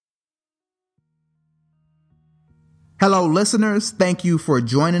Hello, listeners. Thank you for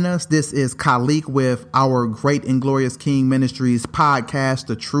joining us. This is Khalik with our Great and Glorious King Ministries podcast,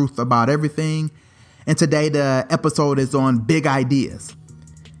 The Truth About Everything. And today the episode is on big ideas.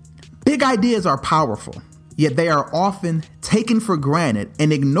 Big ideas are powerful, yet they are often taken for granted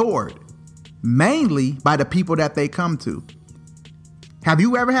and ignored, mainly by the people that they come to. Have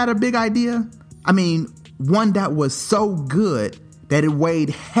you ever had a big idea? I mean, one that was so good that it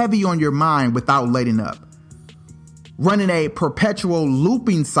weighed heavy on your mind without letting up. Running a perpetual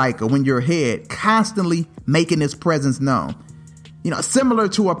looping cycle in your head, constantly making its presence known. Similar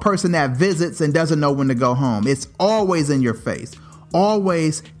to a person that visits and doesn't know when to go home. It's always in your face,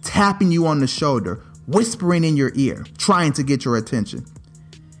 always tapping you on the shoulder, whispering in your ear, trying to get your attention.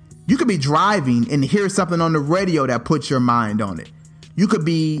 You could be driving and hear something on the radio that puts your mind on it. You could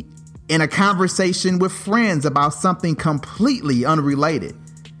be in a conversation with friends about something completely unrelated,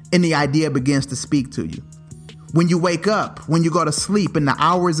 and the idea begins to speak to you. When you wake up, when you go to sleep, in the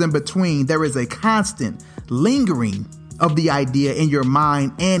hours in between, there is a constant lingering of the idea in your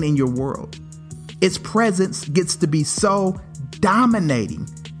mind and in your world. Its presence gets to be so dominating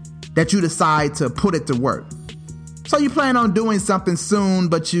that you decide to put it to work. So you plan on doing something soon,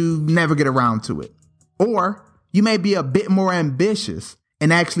 but you never get around to it. Or you may be a bit more ambitious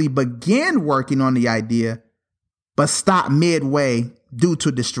and actually begin working on the idea, but stop midway due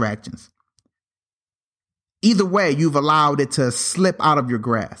to distractions. Either way, you've allowed it to slip out of your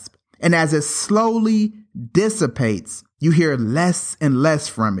grasp. And as it slowly dissipates, you hear less and less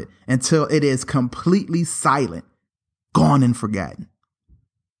from it until it is completely silent, gone and forgotten.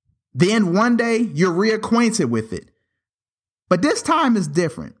 Then one day you're reacquainted with it. But this time is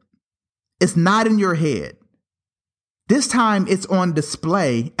different. It's not in your head. This time it's on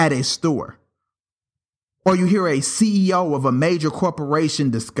display at a store. Or you hear a CEO of a major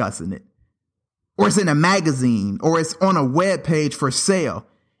corporation discussing it. Or it's in a magazine, or it's on a web page for sale.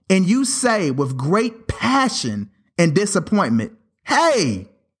 And you say with great passion and disappointment,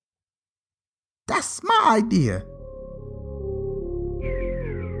 "Hey, that's my idea."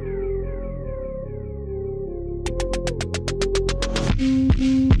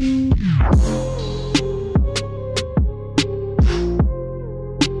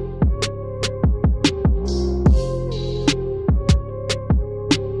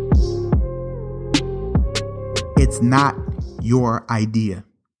 It's not your idea.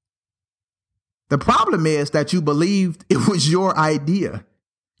 The problem is that you believed it was your idea.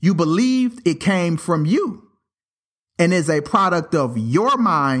 You believed it came from you and is a product of your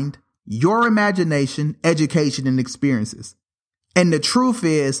mind, your imagination, education, and experiences. And the truth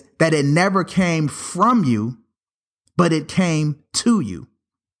is that it never came from you, but it came to you.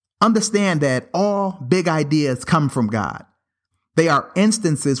 Understand that all big ideas come from God. They are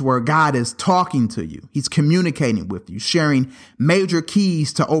instances where God is talking to you. He's communicating with you, sharing major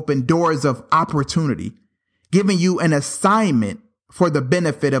keys to open doors of opportunity, giving you an assignment for the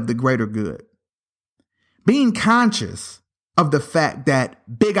benefit of the greater good. Being conscious of the fact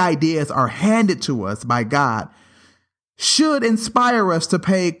that big ideas are handed to us by God should inspire us to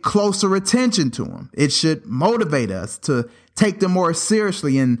pay closer attention to them. It should motivate us to take them more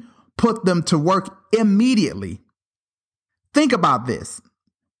seriously and put them to work immediately. Think about this.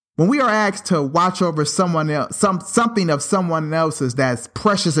 When we are asked to watch over someone else, something of someone else's that's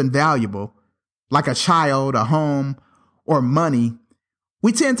precious and valuable, like a child, a home, or money,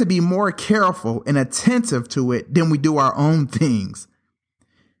 we tend to be more careful and attentive to it than we do our own things.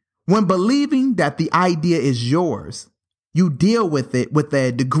 When believing that the idea is yours, you deal with it with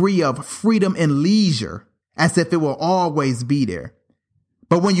a degree of freedom and leisure, as if it will always be there.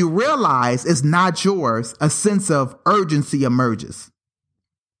 But when you realize it's not yours, a sense of urgency emerges.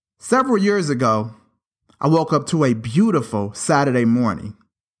 Several years ago, I woke up to a beautiful Saturday morning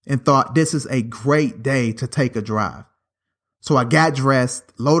and thought this is a great day to take a drive. So I got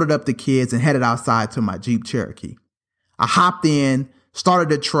dressed, loaded up the kids, and headed outside to my Jeep Cherokee. I hopped in, started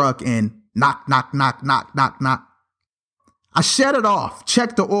the truck, and knock, knock, knock, knock, knock, knock. I shut it off,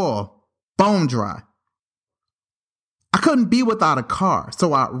 checked the oil, bone dry. I couldn't be without a car,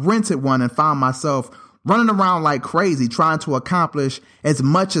 so I rented one and found myself running around like crazy, trying to accomplish as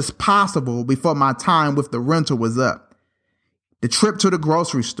much as possible before my time with the rental was up. The trip to the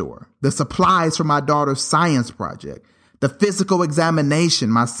grocery store, the supplies for my daughter's science project, the physical examination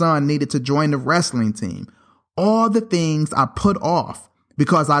my son needed to join the wrestling team, all the things I put off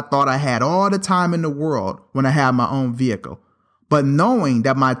because I thought I had all the time in the world when I had my own vehicle. But knowing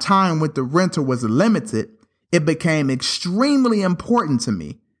that my time with the rental was limited, it became extremely important to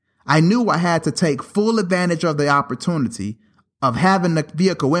me. I knew I had to take full advantage of the opportunity of having the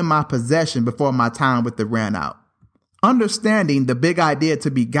vehicle in my possession before my time with it ran out. Understanding the big idea to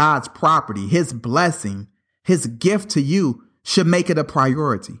be God's property, his blessing, his gift to you should make it a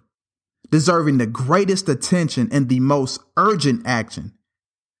priority, deserving the greatest attention and the most urgent action.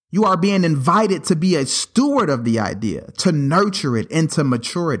 You are being invited to be a steward of the idea, to nurture it into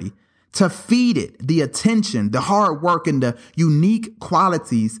maturity, to feed it the attention, the hard work, and the unique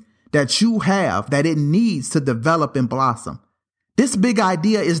qualities that you have that it needs to develop and blossom. This big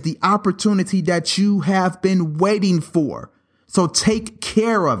idea is the opportunity that you have been waiting for. So take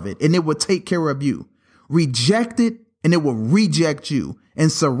care of it and it will take care of you. Reject it and it will reject you,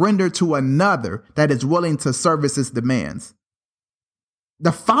 and surrender to another that is willing to service its demands.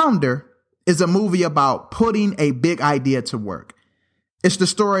 The Founder is a movie about putting a big idea to work. It's the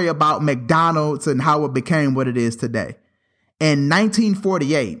story about McDonald's and how it became what it is today. In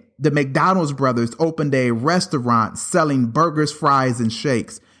 1948, the McDonald's brothers opened a restaurant selling burgers, fries, and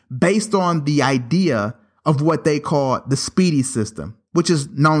shakes based on the idea of what they called the Speedy system, which is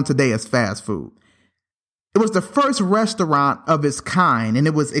known today as fast food. It was the first restaurant of its kind, and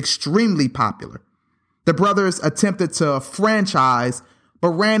it was extremely popular. The brothers attempted to franchise, but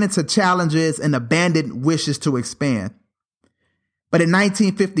ran into challenges and abandoned wishes to expand. But in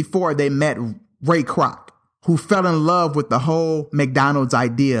 1954, they met Ray Kroc, who fell in love with the whole McDonald's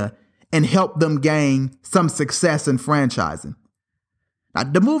idea and helped them gain some success in franchising. Now,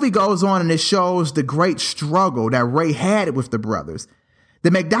 the movie goes on and it shows the great struggle that Ray had with the brothers. The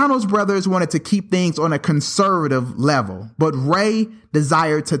McDonald's brothers wanted to keep things on a conservative level, but Ray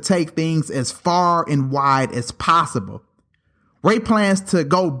desired to take things as far and wide as possible. Ray plans to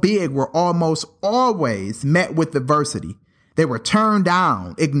go big were almost always met with adversity. They were turned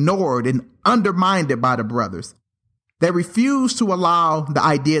down, ignored, and undermined by the brothers. They refused to allow the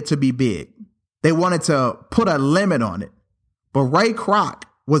idea to be big. They wanted to put a limit on it. But Ray Kroc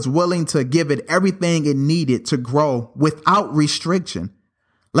was willing to give it everything it needed to grow without restriction,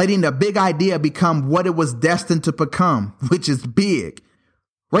 letting the big idea become what it was destined to become, which is big.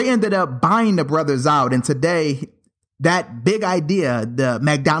 Ray ended up buying the brothers out, and today, that big idea the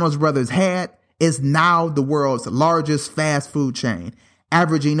McDonald's brothers had is now the world's largest fast food chain,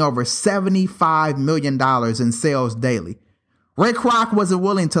 averaging over $75 million in sales daily. Ray Kroc wasn't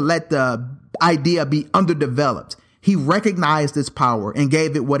willing to let the idea be underdeveloped. He recognized its power and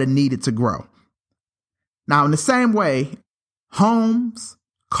gave it what it needed to grow. Now, in the same way, homes,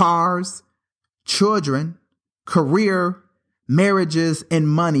 cars, children, career, marriages, and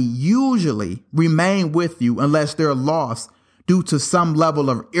money usually remain with you unless they're lost due to some level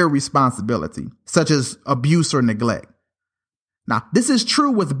of irresponsibility, such as abuse or neglect. Now, this is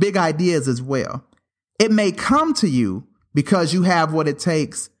true with big ideas as well. It may come to you because you have what it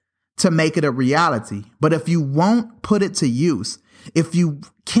takes to make it a reality, but if you won't put it to use, if you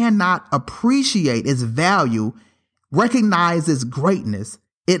cannot appreciate its value, recognize its greatness,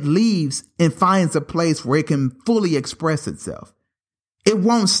 it leaves and finds a place where it can fully express itself. It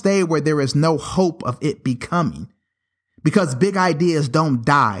won't stay where there is no hope of it becoming, because big ideas don't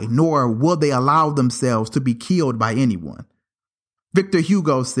die, nor will they allow themselves to be killed by anyone. Victor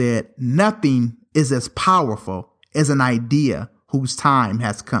Hugo said, "Nothing is as powerful as an idea whose time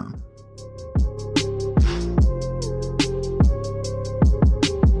has come."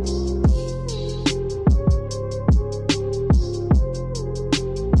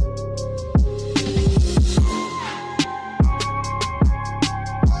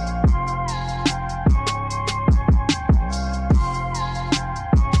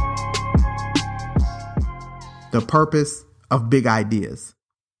 The purpose of big ideas.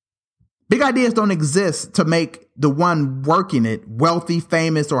 Big ideas don't exist to make the one working it wealthy,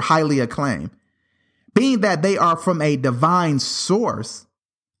 famous, or highly acclaimed. Being that they are from a divine source,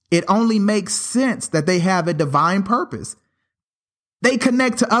 it only makes sense that they have a divine purpose. They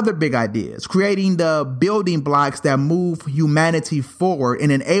connect to other big ideas, creating the building blocks that move humanity forward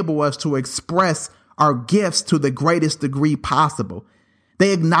and enable us to express our gifts to the greatest degree possible.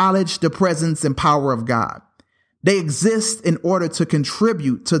 They acknowledge the presence and power of God. They exist in order to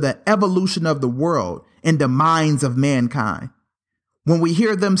contribute to the evolution of the world and the minds of mankind. When we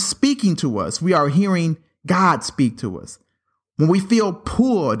hear them speaking to us, we are hearing God speak to us. When we feel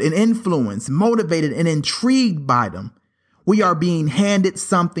pulled and influenced, motivated and intrigued by them, we are being handed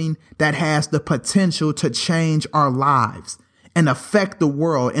something that has the potential to change our lives and affect the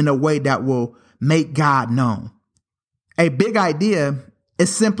world in a way that will make God known. A big idea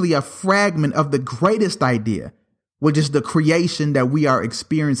is simply a fragment of the greatest idea, which is the creation that we are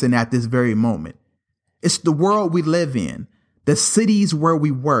experiencing at this very moment. It's the world we live in, the cities where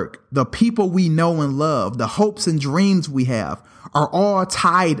we work, the people we know and love, the hopes and dreams we have are all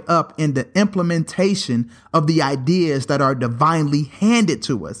tied up in the implementation of the ideas that are divinely handed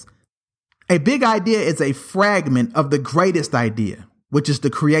to us. A big idea is a fragment of the greatest idea, which is the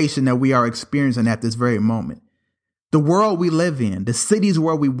creation that we are experiencing at this very moment. The world we live in, the cities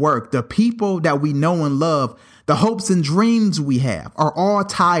where we work, the people that we know and love, the hopes and dreams we have are all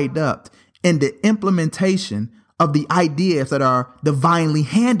tied up in the implementation of the ideas that are divinely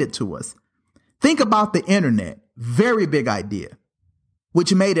handed to us. Think about the internet, very big idea,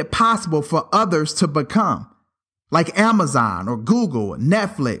 which made it possible for others to become, like Amazon or Google,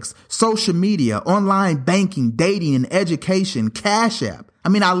 Netflix, social media, online banking, dating, and education, Cash App.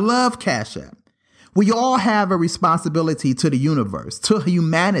 I love Cash App. We all have a responsibility to the universe, to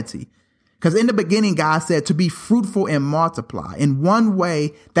humanity. Because in the beginning, God said to be fruitful and multiply. And one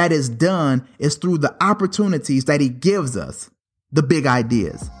way that is done is through the opportunities that he gives us, the big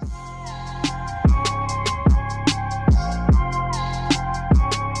ideas.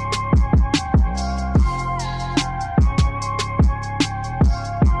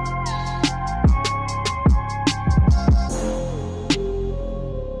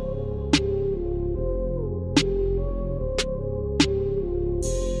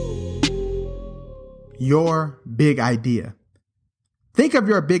 Your big idea. Think of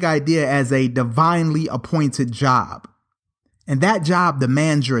your big idea as a divinely appointed job. And that job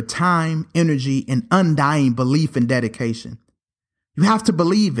demands your time, energy, and undying belief and dedication. You have to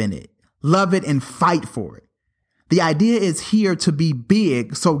believe in it, love it, and fight for it. The idea is here to be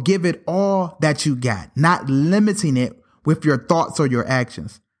big, so give it all that you got, not limiting it with your thoughts or your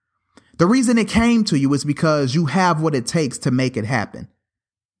actions. The reason it came to you is because you have what it takes to make it happen.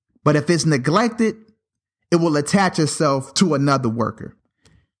 But if it's neglected, it will attach itself to another worker.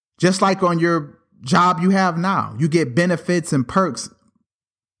 Just like on your job you have now, you get benefits and perks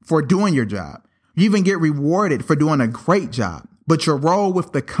for doing your job. You even get rewarded for doing a great job, but your role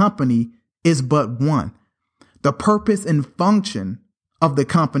with the company is but one. The purpose and function of the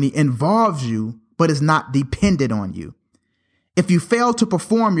company involves you, but is not dependent on you. If you fail to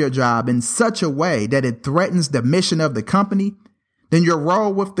perform your job in such a way that it threatens the mission of the company, then your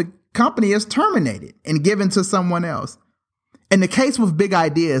role with the company is terminated and given to someone else. In the case with big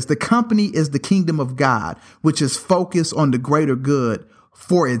ideas, the company is the kingdom of God, which is focused on the greater good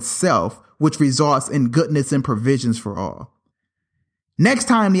for itself, which results in goodness and provisions for all. Next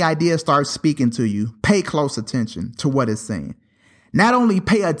time the idea starts speaking to you, pay close attention to what it's saying. Not only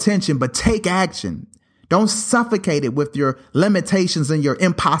pay attention, but take action. Don't suffocate it with your limitations and your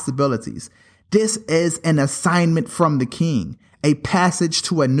impossibilities. This is an assignment from the King, a passage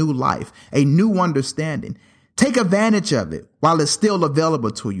to a new life, a new understanding. Take advantage of it while it's still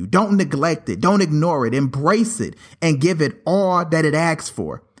available to you. Don't neglect it. Don't ignore it. Embrace it and give it all that it asks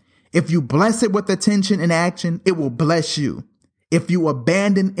for. If you bless it with attention and action, it will bless you. If you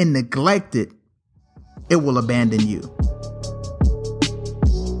abandon and neglect it, it will abandon you.